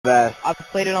best. I've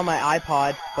played it on my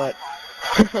iPod, but...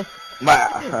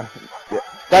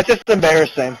 That's just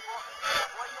embarrassing.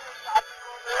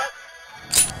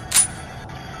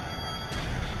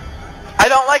 I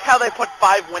don't like how they put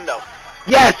 5 windows.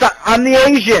 Yes, I'm the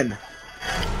Asian.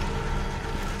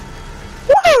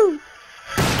 Woo!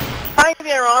 Hi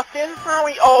there, Austin. How are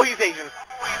we? Oh, he's Asian.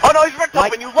 Oh no, he's ripped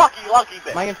open. You lucky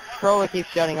bitch. My controller keeps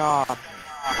shutting off.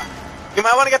 You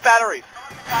might want to get batteries.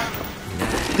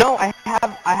 No, I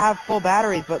have full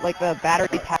batteries, but like the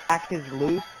battery pack is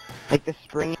loose, like the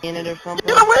spring in it or something.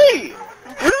 Get away!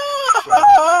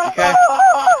 Okay.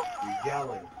 You're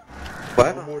yelling.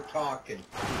 What? No more talking.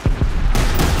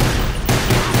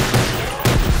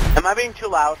 Am I being too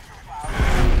loud?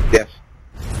 Yes.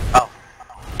 Oh.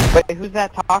 Wait, who's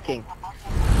that talking?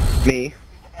 Me.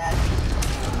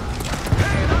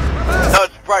 No,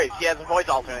 it's Bryce. He has a voice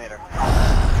alternator.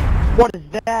 What is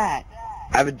that?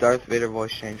 I have a Darth Vader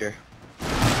voice changer.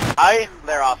 Hi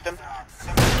there, Austin.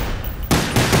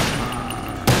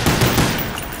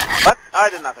 What? I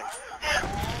did nothing.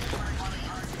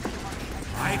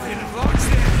 I can launch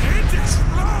their head.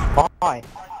 Why?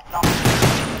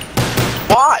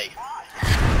 Why?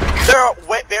 There are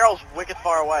barrels wicked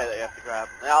far away that you have to grab.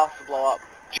 They'll have to blow up.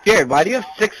 Jared, why do you have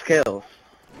 6 kills?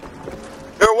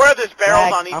 There were there's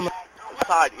barrels Lag, on each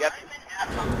side. You have to...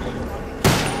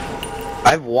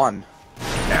 I have 1.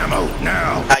 Ammo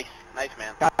now. Nice. Nice,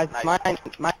 man. Guys,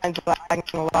 Nice. mine's lagging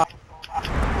a lot.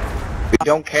 We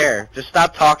don't care. Just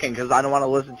stop talking, because I don't want to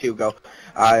listen to you go,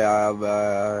 Lag.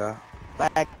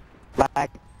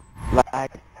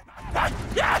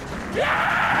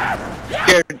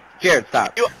 Jared,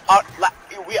 stop. You are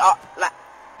we are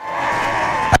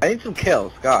I need some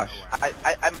kills, gosh.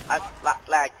 I'm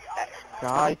lag.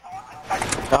 Guys.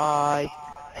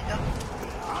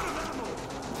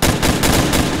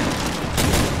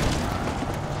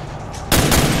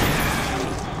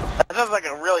 That sounds like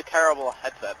a really terrible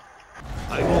headset.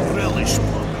 I will relish if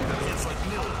I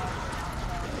kill.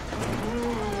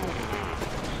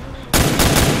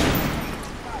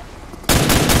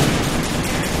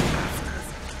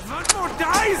 One more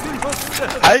dies in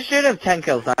yourself. I should have 10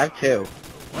 kills, I have 2.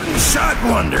 One shot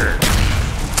wonder.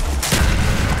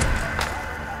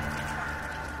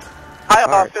 Hi,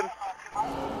 Alright. Austin.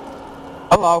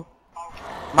 Hello.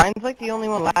 Mine's like the only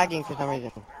one lagging for some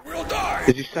reason. We'll die.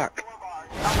 Did you suck?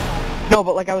 No,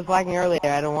 but like I was lagging earlier, I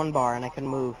had a 1 bar and I couldn't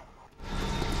move.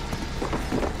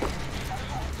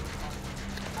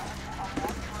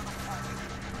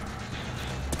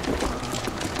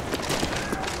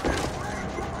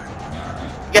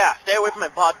 Yeah, stay away from my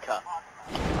vodka.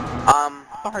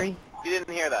 Sorry. You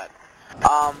didn't hear that.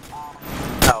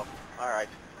 Oh, alright.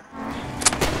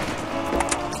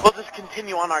 We'll just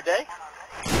continue on our day.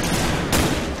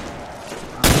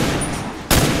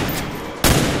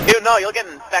 No, you'll get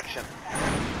an infection.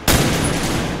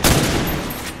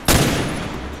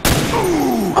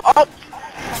 Oh!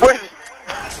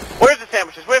 Where's the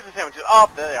sandwiches? Where's the sandwiches? Oh,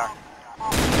 there they are.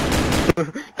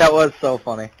 That was so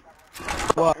funny.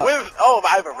 What? Oh,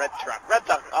 I have a red truck. Red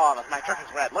truck. Oh, my truck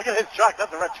is red. Look at his truck.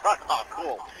 That's a red truck. Oh,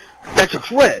 cool. That's a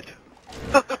red.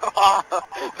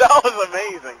 That was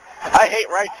amazing. I hate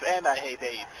rights and I hate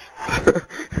AIDS.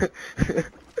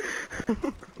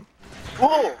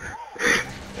 Cool.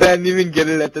 I didn't even get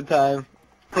it at the time.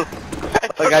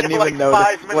 Like I didn't even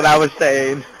notice what I was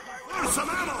saying.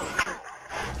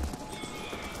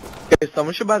 Okay,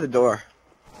 someone should buy the door.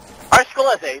 Our school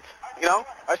has AIDS. You know,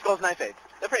 our school has nice AIDS.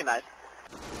 They're pretty nice.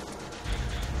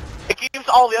 It keeps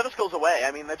all the other schools away.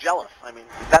 I mean, they're jealous. I mean,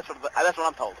 that's what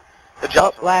I'm told. They're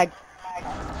jealous. Oh, lag.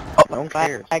 Oh, no one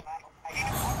cares. Lag.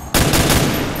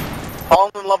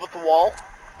 Falling in love with the wall.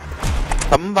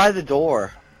 Someone buy the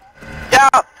door. Yeah.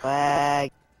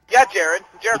 Lag. Yeah, Jared.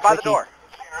 Jared, by the door.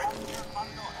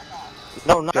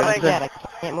 No, not Jared, yet. I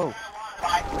can't move.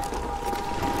 I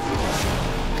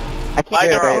By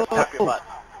can't door. move. Tap your butt.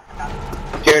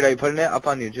 Jared, are you putting it up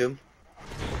on YouTube?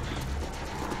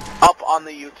 Up on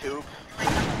the YouTube.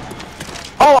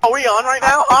 Oh, are we on right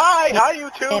now? Hi,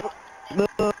 YouTube.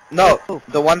 No,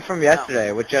 the one from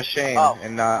yesterday with just Shane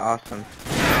and Austin.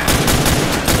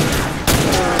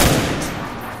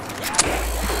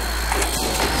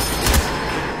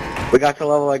 We got to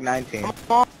level like 19.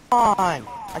 Come on.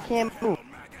 I can't move.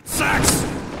 Sucks.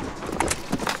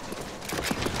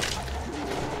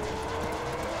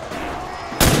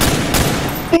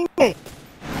 Dang it.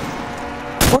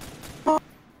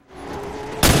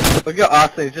 Look at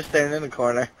Austin, he's just standing in the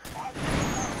corner.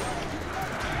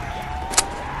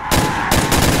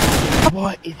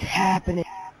 What is happening?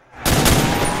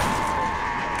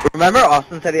 Remember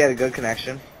Austin said he had a good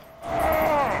connection?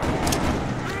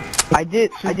 I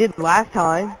did last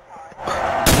time.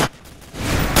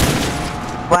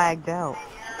 Flagged out.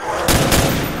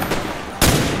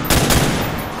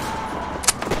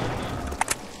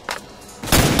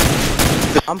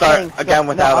 I'm playing again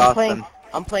without Austin.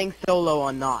 I'm playing solo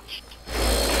on Notch.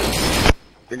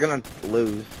 You're gonna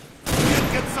lose.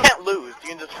 You can't lose. You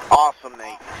can just awesome,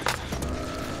 Nate.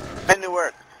 And it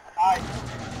worked.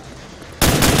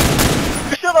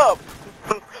 Shut up!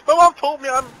 My mom told me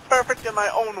I'm perfect in my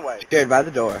own way. Jared, by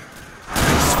the door.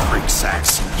 Freak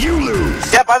sacks. You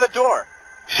lose. Yeah, by the door.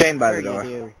 Shane, by the Sure door. you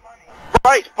do.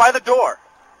 Right, by the door.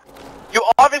 You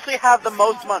obviously have the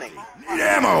most money. Need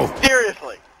ammo.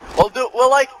 Seriously. We'll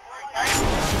like...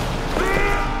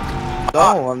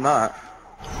 No, I'm not.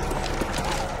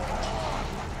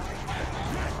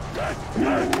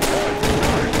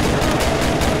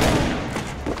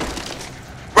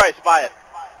 Bryce, buy it.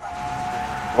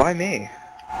 Why me?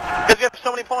 Because you have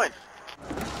so many points.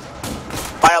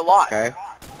 By a lot. Okay.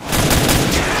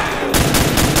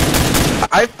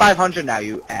 I have 500 now,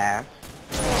 you ass.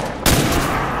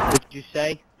 What did you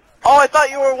say? Oh, I thought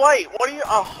you were white. What are you...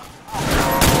 Oh.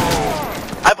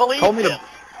 I believe Told me him. to...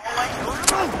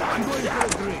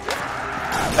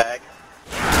 Bag.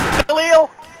 Khalil?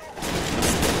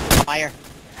 Fire.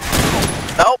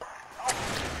 Nope.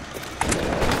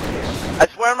 I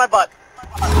swear on my butt.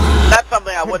 That's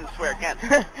something I wouldn't swear against.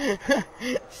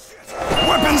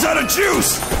 Weapons out of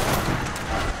juice.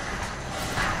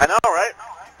 I know, right?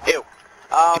 Ew.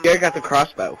 Jared got the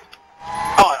crossbow.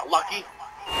 Oh, lucky.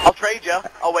 I'll trade you.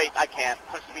 Oh, wait, I can't.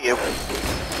 It's supposed to be you.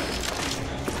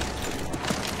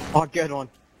 Oh, good one.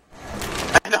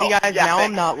 I know. See guys, yeah, now thanks.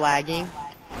 I'm not lagging.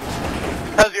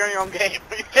 Because you're in your own game.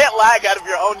 You can't lag out of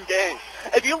your own game.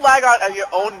 If you lag out of your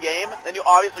own game, then you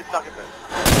obviously suck at this.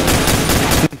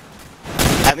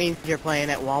 That means you're playing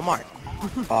at Walmart.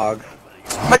 Hog.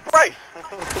 Like Bryce.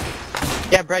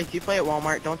 Yeah, Bryce, you play at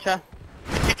Walmart, don't ya?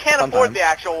 He can't afford Sometimes. the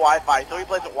actual Wi-Fi, so he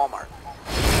plays at Walmart.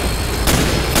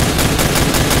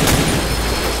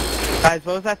 Guys,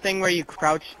 what was that thing where you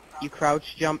crouch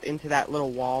jump into that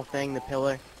little wall thing, the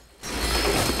pillar?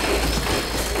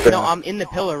 No, I'm in the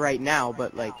pillar right now,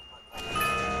 but like...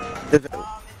 Does it...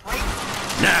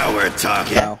 Now we're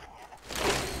talking. No.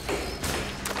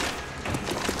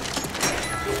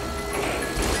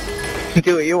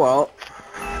 Do what you want.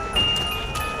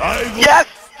 Yes!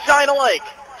 Shine a lake!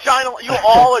 Shine a... You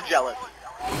all are jealous.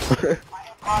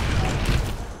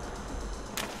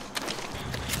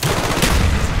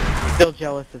 Still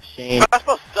jealous of Shane.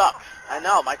 Raspo sucks. I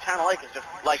know, my China Lake is just,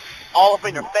 like, all up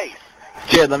in your face.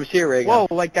 Jared, let me see your ray gun.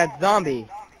 Whoa, like that zombie.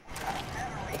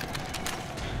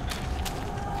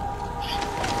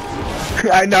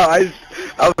 I know, I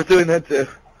was doing that too.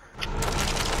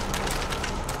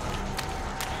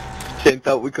 Shane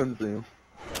thought we couldn't see him.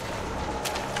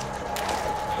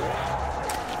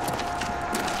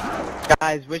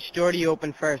 Guys, which door do you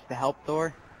open first? The help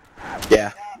door?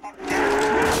 Yeah.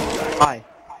 Hi.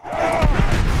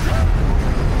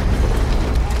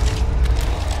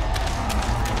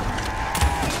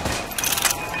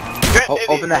 You're Oh, an idiot,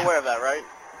 open that. you're aware of that, right?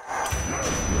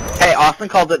 Hey, Austin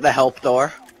called it the help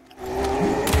door.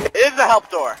 It is the help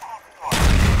door.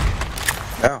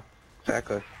 No,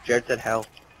 exactly. Jared said help.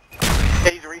 Yeah,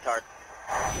 he's a retard.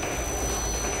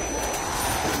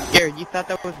 Jared, you thought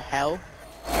that was hell?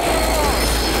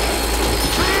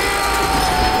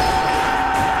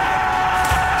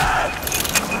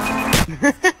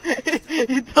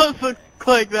 It does look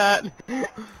like that.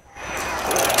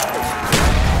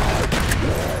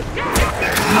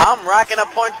 I'm racking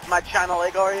up points with my China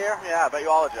Lake over here. Yeah, I bet you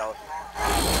all are jealous.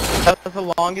 That was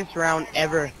the longest round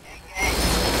ever.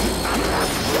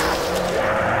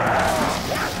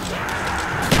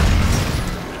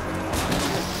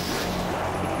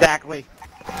 Exactly.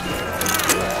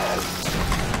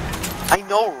 I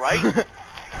know, right?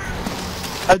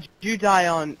 How'd you die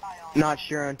on Not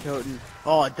Sure on Toten?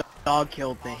 Oh, a dog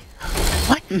killed me.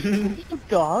 What?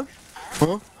 Dog?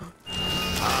 Huh?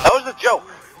 That was a joke.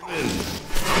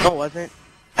 No, it wasn't.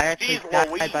 I actually Jeez died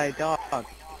Louise. by a dog.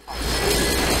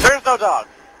 There's no dog.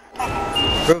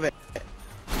 Prove it.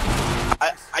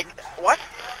 What?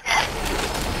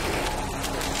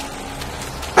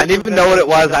 I didn't even know what it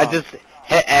was. I just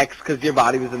hit X because your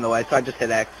body was in the way, so I just hit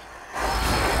X.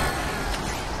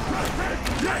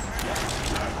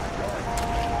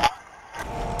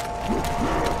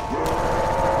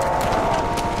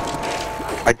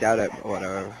 I doubt it, but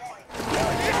whatever.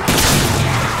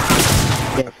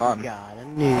 Yes, fun. God, I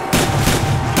knew.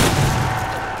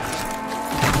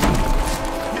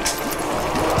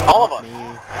 All of us.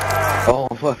 Oh,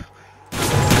 what?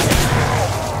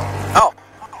 Oh.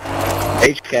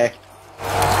 HK.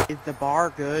 Is the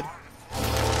bar good?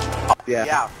 Yeah.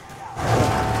 Yeah.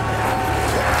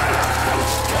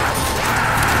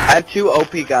 I have 2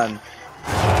 OP guns.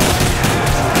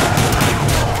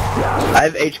 I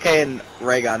have HK and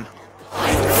ray gun.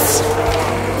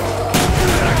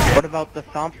 What about the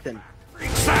Thompson?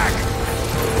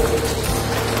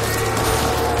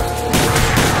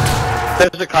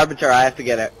 There's a carpenter, I have to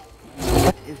get it.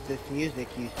 What is this music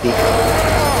you speak?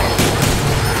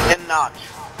 In notch.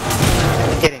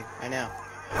 Kidding, I know.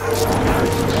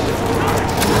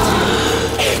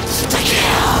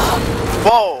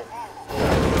 Whoa!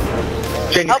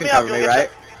 Shane, you Help can me out, cover you'll me, get right?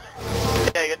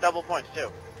 Yeah, you get double points too.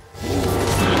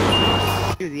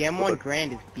 Dude, the M1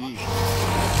 Grand is B.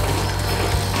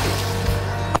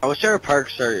 I wish there were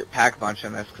perks or pack bunch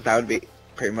in this, because I would be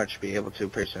pretty much be able to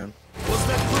pretty soon. What's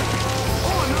that? Oh,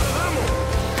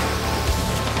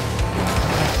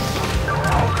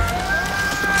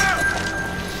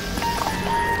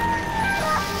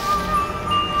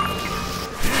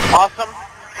 Awesome.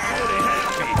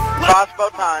 Crossbow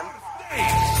time.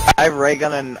 I have ray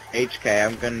gun and HK,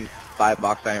 I'm gonna buy a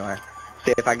box anyway.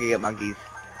 See if I can get monkeys.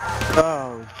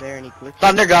 Oh, is there any glitch?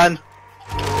 Thunder gun!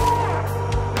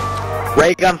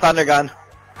 Ray gun, thunder gun.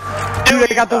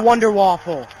 Dude, I got the Wonder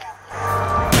Waffle!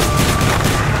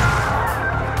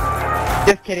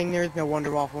 Just kidding, there is no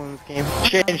Wonder Waffle in this game.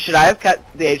 Shane, should I have cut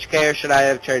the HK or should I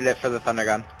have traded it for the thunder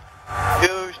gun?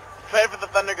 You trade for the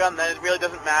thunder gun, then it really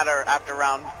doesn't matter after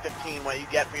round 15 what you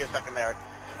get for your secondary.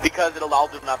 Because it'll all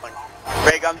do nothing.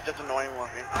 Ray gun's just annoying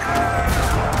looking.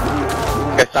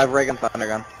 Okay, so I have ray gun, thunder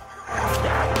gun.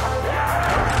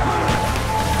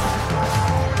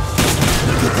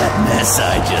 look at that mess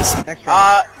I just... Next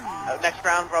round. Next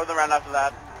round, probably the round after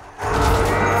that.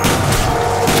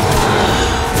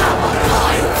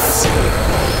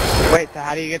 Wait, so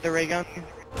how do you get the ray gun?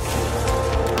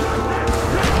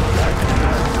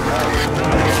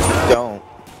 Don't.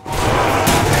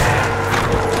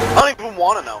 I don't even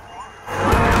want to know.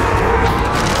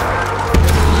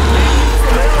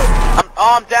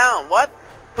 I'm down. What?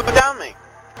 Who downed me?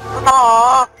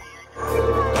 Aww.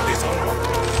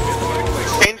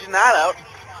 Changing that out.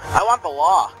 I want the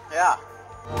law. Yeah.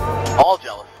 All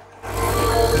jealous.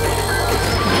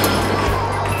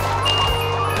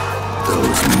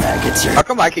 Those maggots How are...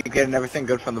 come I keep getting everything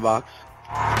good from the box?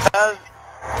 I'm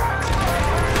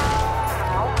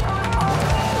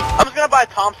just gonna buy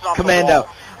Thompson off the Commando. wall.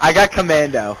 I got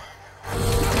commando.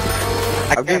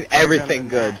 I'm getting everything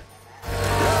good.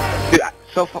 Dude,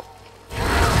 so far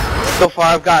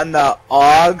I've gotten the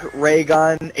AUG, ray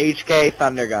gun, HK,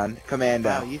 thunder gun, commando.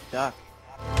 Wow, you suck.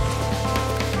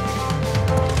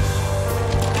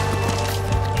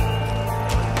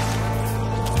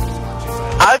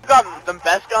 I've gotten the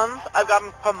best guns. I've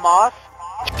gotten FAMAS,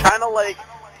 China Lake,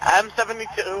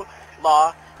 M72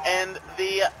 Law, and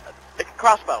the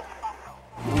crossbow.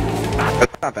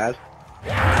 That's not bad.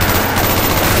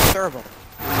 Terrible.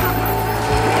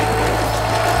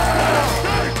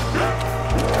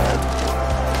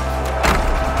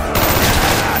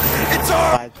 It's That's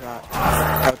all... why it's not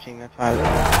crouching, that's why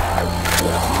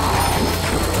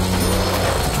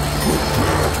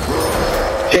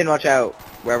it's... Shane, watch out,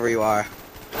 wherever you are.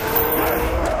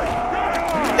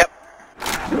 Yep.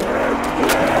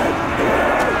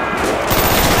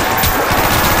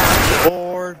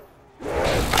 Board.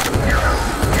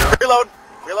 Reload.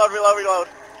 Reload, reload, reload.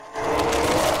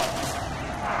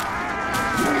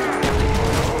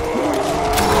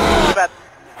 Too bad.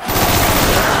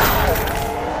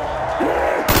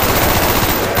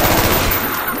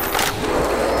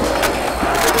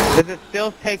 Does it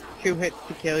still take 2 hits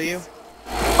to kill you?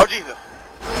 Oh, Jesus.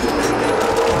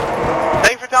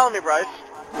 Thanks for telling me, Bryce.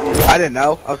 I didn't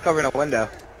know. I was covering a window.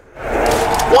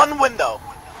 One window.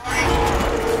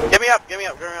 Get me up, get me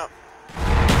up, get me up.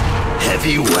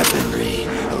 Heavy weaponry.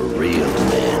 A real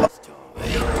man's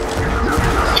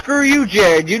toy. Screw you,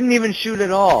 Jared. You didn't even shoot at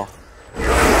all.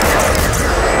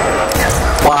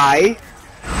 Why?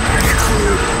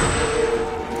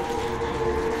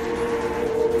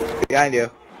 Behind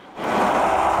you.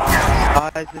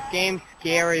 Is this game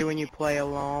scary when you play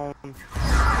alone?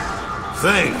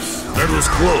 Thanks. That was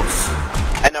close.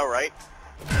 I know, right?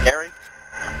 Gary?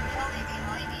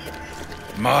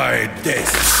 My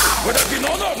death would have been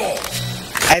honorable.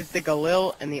 I have the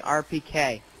Galil and the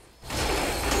RPK.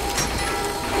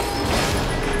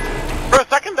 For a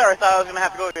second there, I thought I was gonna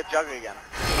have to go get Juggy again.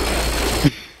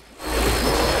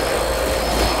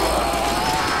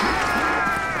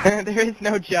 There is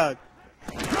no jug.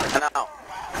 I know.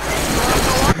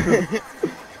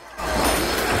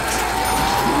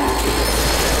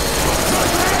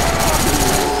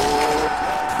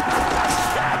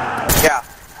 Yeah.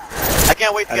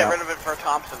 can't wait to get rid of it for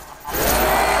Thompson.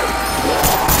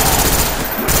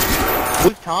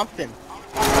 Who's Thompson? Get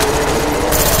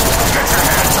your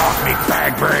hands off me,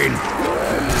 bag brain!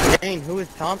 Dane, who is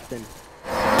Thompson?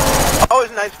 Oh,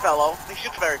 he's a nice fellow. He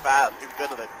shoots very fast. He's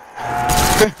good at it.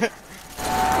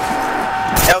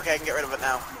 Yeah, okay, I can get rid of it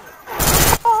now.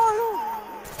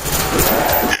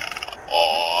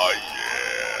 Oh,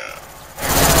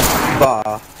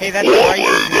 yeah. Hey, that's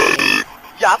right.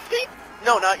 Yahtzee?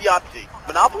 No, not Yahtzee.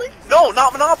 Monopoly? No,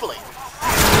 not Monopoly.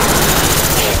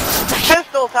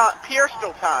 Pistol time.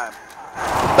 Pistol time.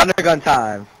 Thundergun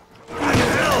time.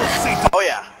 Oh,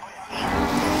 yeah.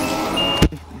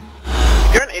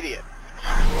 You're an idiot.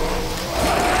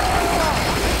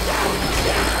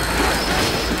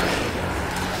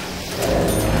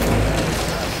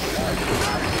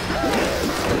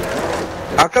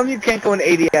 How come you can't go in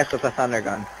ADS with a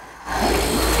Thundergun?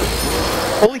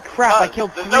 Holy crap, I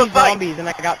killed there's 3 no sight. zombies and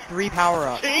I got 3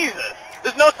 power-ups. Jesus!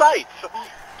 There's no sights!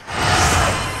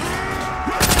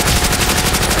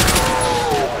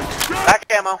 Back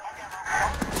ammo.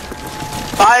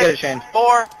 5, Get it, Shane.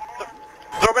 4,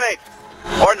 throw grenades.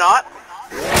 Or not.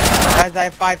 Guys, I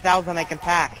have 5,000 I can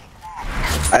pack.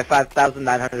 I have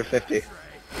 5,950.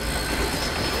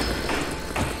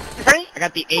 I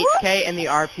got the 8K and the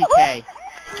RPK.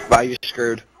 Wow, you're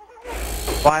screwed.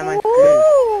 Why am I screwed?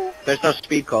 There's no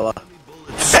speed cola.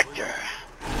 Sector.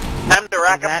 Time to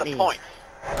rack What does up that the mean? points.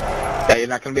 Yeah, you're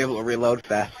not gonna be able to reload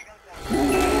fast. Oh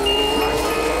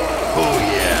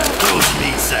yeah, those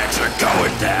meat sacks are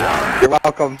going down. You're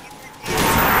welcome.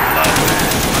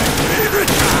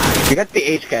 You got the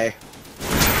HK.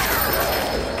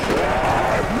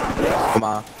 Come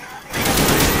on.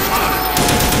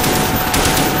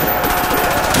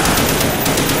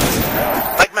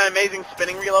 Like my amazing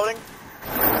spinning reloading?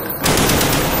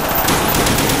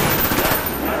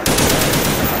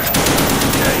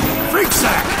 Freak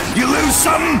sack, you lose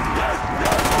something?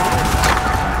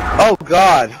 Oh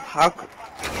god. How?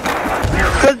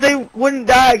 Because they wouldn't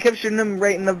die. I kept shooting them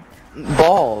right in the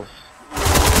balls.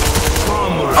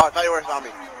 Oh, I thought you were a zombie.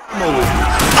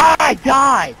 I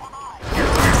died!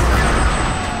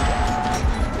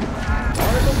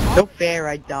 So fair,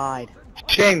 I died.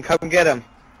 Shane, come get him.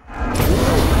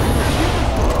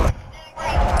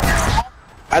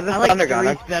 I have the I like Thundergun.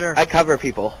 threes better. I cover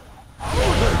people.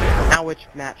 Now which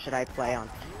map should I play on?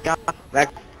 God,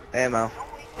 Next ammo.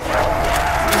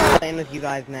 I'm playing with you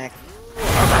guys next.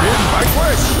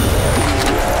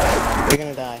 You're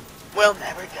gonna die. We'll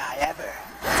never die ever.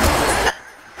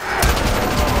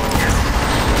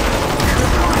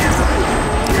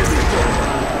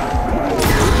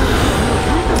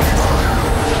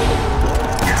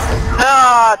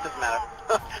 Ah, it doesn't matter.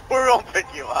 We won't pick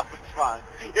you up. It's fine.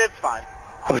 It's fine.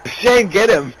 Oh, Shane, get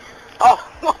him. Oh,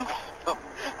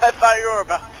 I thought you were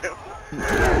about to.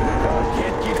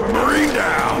 Marine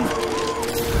down.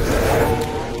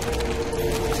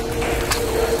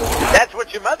 That's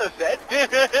what your mother said.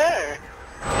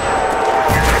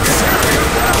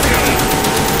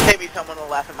 Maybe someone will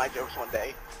laugh at my jokes one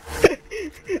day.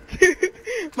 Dude,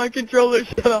 my controller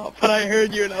shut off, but I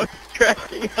heard you and I was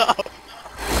cracking up.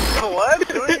 What?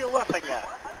 Who are you laughing at?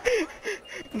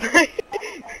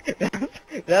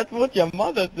 That's what your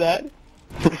mother said.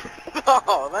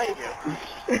 Oh, thank you.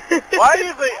 Why do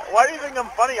you think I'm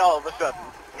funny all of a sudden?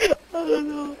 I don't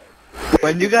know.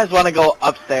 When you guys want to go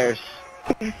upstairs.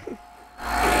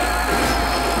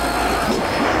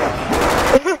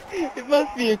 It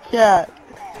must be a cat.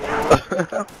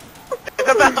 It's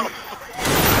a mouse.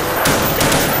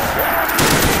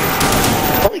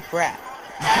 Holy crap.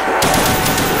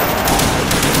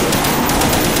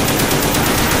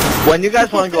 When you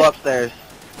guys want to go upstairs.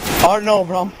 Oh no,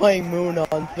 but I'm playing Moon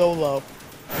on solo.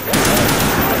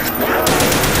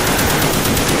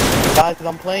 Guys,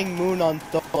 I'm playing Moon on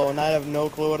solo and I have no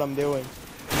clue what I'm doing.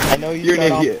 I know you You're an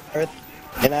start idiot. off Earth,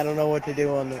 and I don't know what to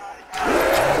do on it.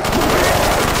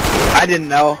 I didn't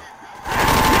know.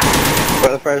 For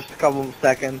the first couple of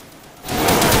seconds.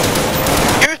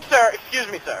 You, sir. Excuse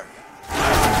me, sir.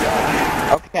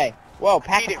 Okay. Whoa,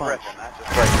 pack Eat a it, punch. Griffin. That's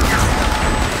just great.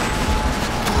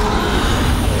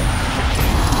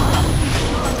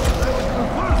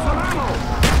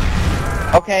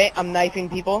 Okay, I'm knifing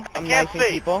people. I'm can't knifing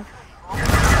see. people.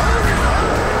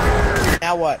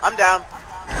 Now what? I'm down.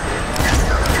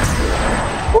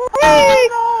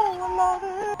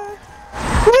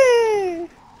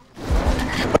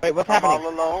 Wait, what's I'm happening?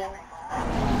 all alone.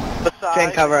 Beside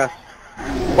Shane, cover us.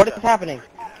 What is happening?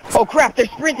 Oh crap, they're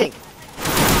sprinting!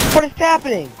 What is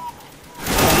happening?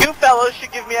 You fellows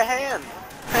should give me a hand.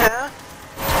 Yeah?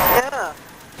 Yeah.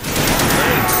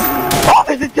 Oh,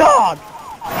 there's a dog!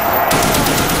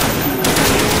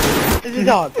 There's a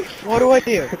dog. What do I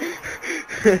do?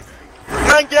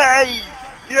 Monkey!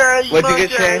 Yay, What'd you monkey!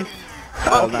 get, Shane?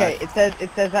 Oh, Okay, nice. it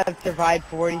says I've survived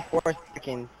 44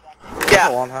 seconds. That's a Yeah.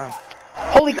 long time.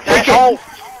 Holy crap! Oh,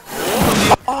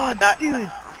 Oh, Now- dude.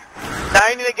 now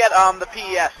you need to get the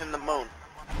PES in the moon.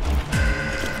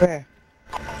 Where?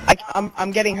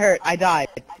 I'm getting hurt. I died.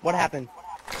 What happened?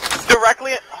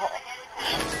 Directly.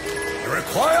 You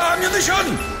require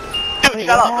ammunition! Dude, Wait,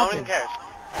 shut what up. No one happened? cares.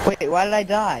 Wait, why did I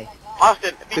die?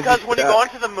 Austin, because when you shut. go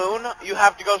into the moon, you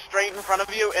have to go straight in front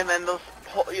of you, and then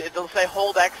they'll say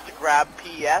hold X to grab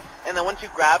PES, and then once you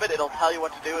grab it, it'll tell you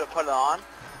what to do to put it on,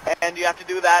 and you have to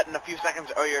do that in a few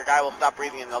seconds, or your guy will stop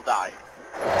breathing and they'll die.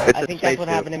 It's I a think that's what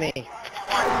spacesuit. happened to me.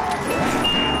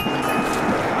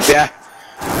 Yeah.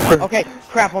 Okay,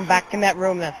 crap, I'm back in that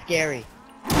room. That's scary.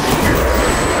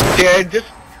 Jared, just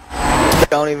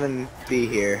don't even be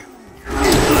here.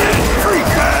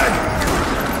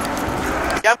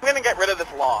 Yeah, I'm gonna get rid of this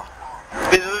law.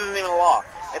 This isn't even a law.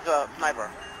 It's a sniper.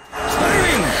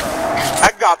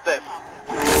 I got this.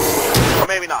 Or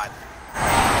maybe not.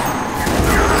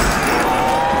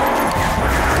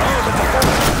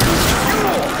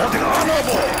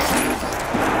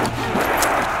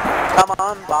 Come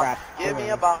on, box. Crap. Give me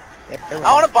a box. They're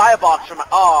I want to buy a box for my...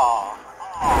 Oh.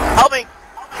 Help me.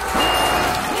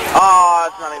 Oh,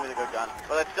 it's not even a good gun.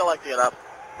 But I'd still like to get up.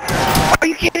 Are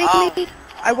you kidding Oh. me?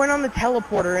 I went on the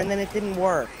teleporter and then it didn't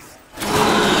work.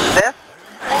 This?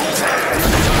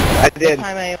 I This did.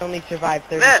 time I only survived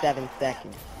 37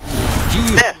 seconds.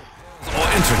 This? Or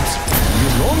entrance. You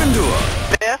long endure.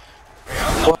 This?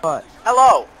 What?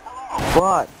 Hello.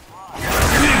 What?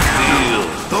 Big deal.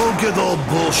 Don't get all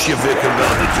Bolshevik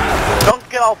about it. Don't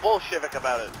get all Bolshevik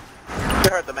about it.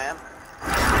 You heard the man.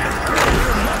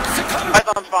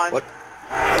 Python's fine. What?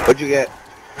 What'd you get?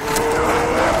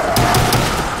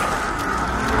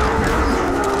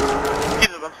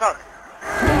 Jesus, I'm sorry.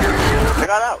 I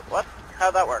got out. What?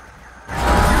 How'd that work?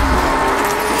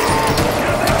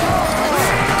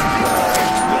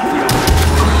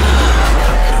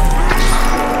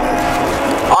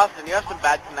 Austin, you have some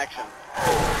bad connection.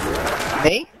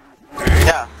 Me?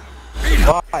 Yeah.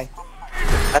 Why?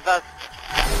 I thought...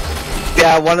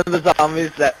 Yeah, one of the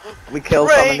zombies that we killed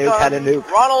from a nuke had a nuke.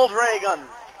 Ronald Reagan.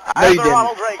 I No, have you the didn't.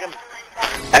 Ronald Reagan.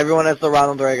 Everyone has the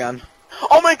Ronald Reagan.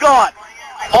 Oh my god!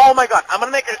 Oh my god! I'm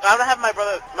gonna have my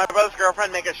brother's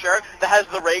girlfriend make a shirt that has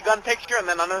the ray gun picture, and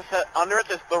then under it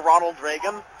is the Ronald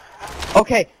Reagan.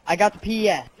 Okay, I got the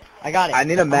PES. I got it. I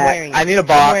need a I'm Mac. wearing it. I need a I'm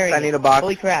box. wearing I it. need a box.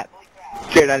 Holy crap.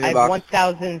 Jared, I I need a have box.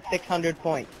 1,600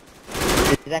 points.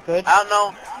 Is that good? I don't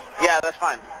know. Yeah, that's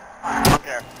fine. I don't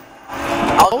care.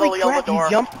 I'll Holy go yell crap, the door. you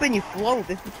jump and you float.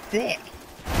 This is sick.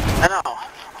 I know.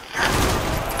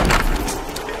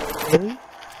 Really?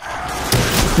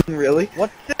 Really?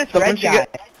 What's this Someone red should guy?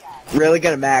 Really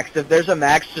get a max. If there's a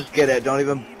max, just get it. Don't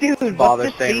even Dude, bother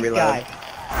what's this saying base reload. guy?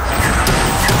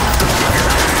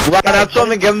 Run up to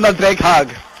him and give him a big hug.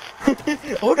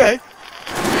 Okay.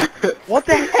 What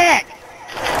the heck?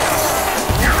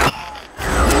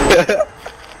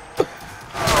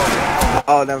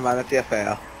 Oh, never mind. That's the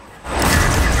FAL.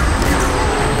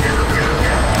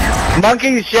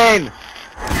 Monkey, Shane.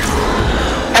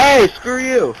 Hey, screw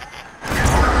you.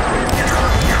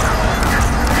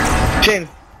 Shane.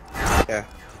 Yeah.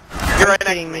 You're right next to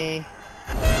Kidding me. me.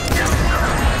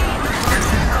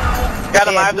 Got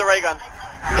him. Hey, I have the ray gun.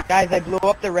 Guys, I blew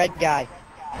up the red guy.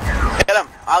 Get him.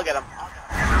 I'll get him.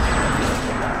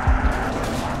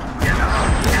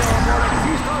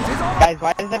 Guys,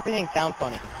 why does everything sound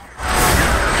funny?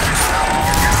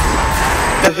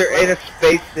 Because you're in a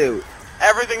spacesuit.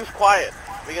 Everything's quiet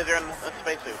because you're in a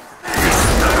spacesuit.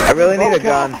 I really need a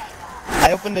gun.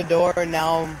 I opened the door and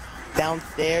now I'm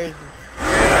downstairs.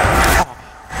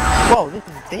 Whoa, this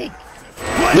is big.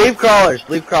 Leave crawlers.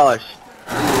 Leave crawlers.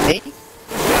 Hey?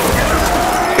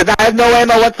 Because I have no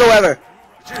ammo whatsoever.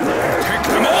 Take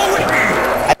them all with me.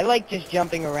 I like just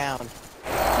jumping around.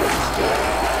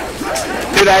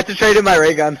 Dude, I have to trade in my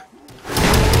ray gun.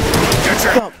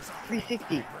 Jump!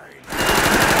 360.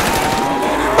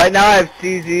 Right now I have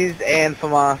CZs and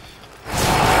FAMAS.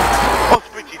 Oh,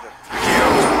 sweet Jesus.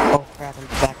 Oh crap, I'm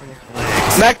back in this one.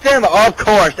 Max ammo, of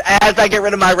course, as I get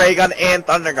rid of my ray gun and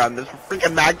thunder gun. This is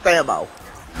freaking max ammo.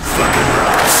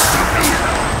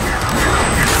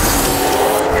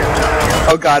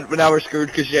 Oh god, but now we're screwed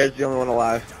because Jared's the only one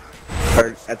alive.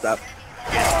 Or, that's up.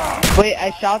 Wait,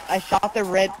 I shot the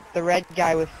red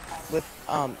guy with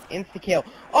insta kill.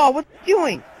 Oh, what's he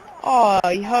doing? Oh,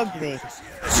 he hugged me.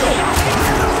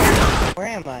 Where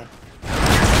am I?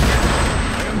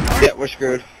 Yeah, we're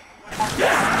screwed.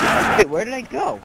 Wait, where did I go?